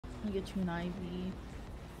I'll get you an IV.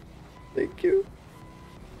 Thank you.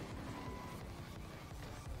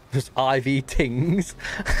 Just IV tings.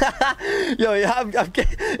 Yo, yeah,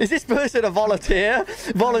 is this person a volunteer?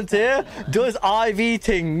 Volunteer does IV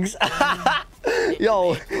tings.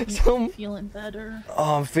 Yo, feeling better.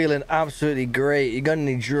 Oh, I'm feeling absolutely great. You got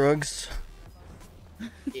any drugs?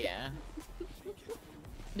 Yeah.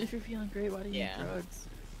 If you're feeling great, why do you need drugs?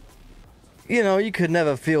 You know, you could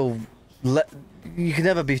never feel. You could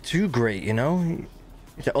never be too great. You know,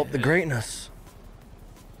 to up the greatness.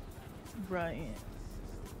 Right.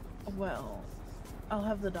 Well, I'll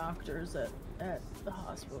have the doctors at the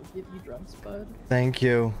hospital give you drugs, bud. Thank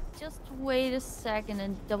you. Just wait a second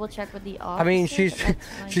and double check with the officer. I mean,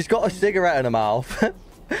 she's got a cigarette in her mouth.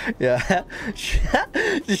 Yeah,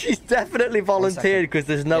 she's definitely volunteered because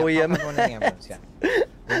there's no EMS.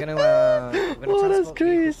 We're gonna oh, that's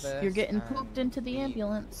crazy. You're getting pooped into the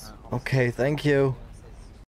ambulance. Okay, thank you.